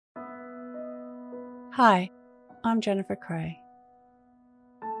Hi, I'm Jennifer Cray.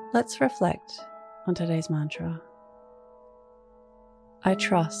 Let's reflect on today's mantra. I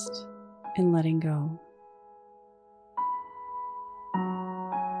trust in letting go.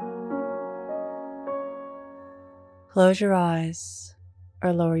 Close your eyes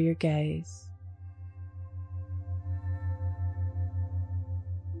or lower your gaze.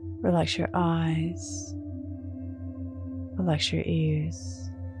 Relax your eyes. Relax your ears.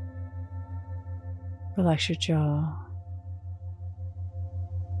 Relax your jaw.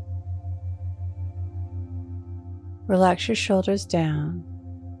 Relax your shoulders down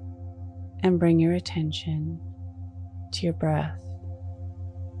and bring your attention to your breath.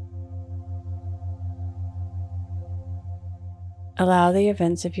 Allow the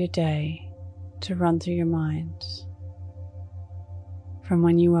events of your day to run through your mind, from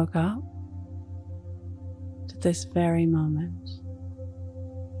when you woke up to this very moment.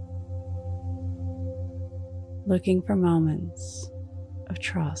 Looking for moments of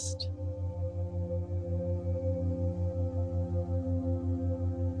trust.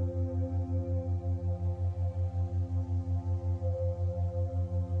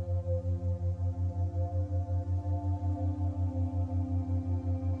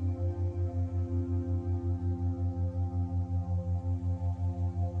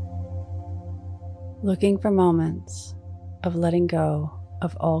 Looking for moments of letting go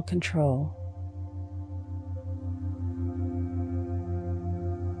of all control.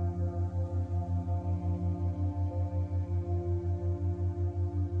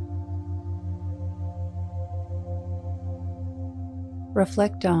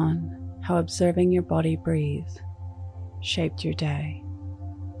 Reflect on how observing your body breathe shaped your day.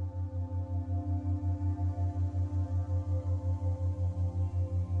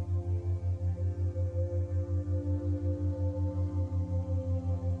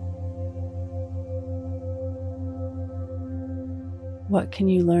 What can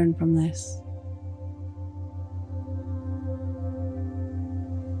you learn from this?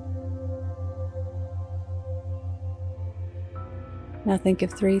 Now think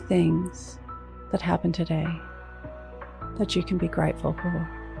of 3 things that happened today that you can be grateful for.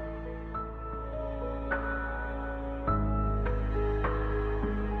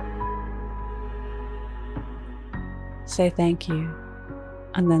 Say thank you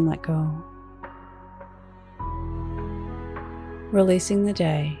and then let go. Releasing the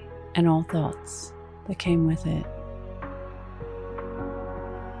day and all thoughts that came with it.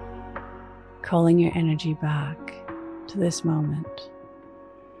 Calling your energy back to this moment.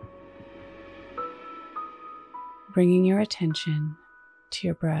 Bringing your attention to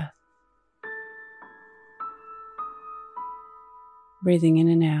your breath. Breathing in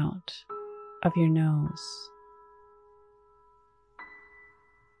and out of your nose.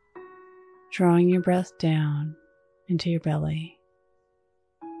 Drawing your breath down into your belly,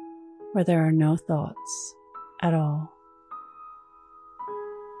 where there are no thoughts at all.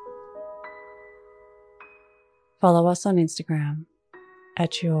 Follow us on Instagram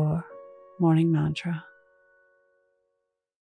 @YourMorningMantra.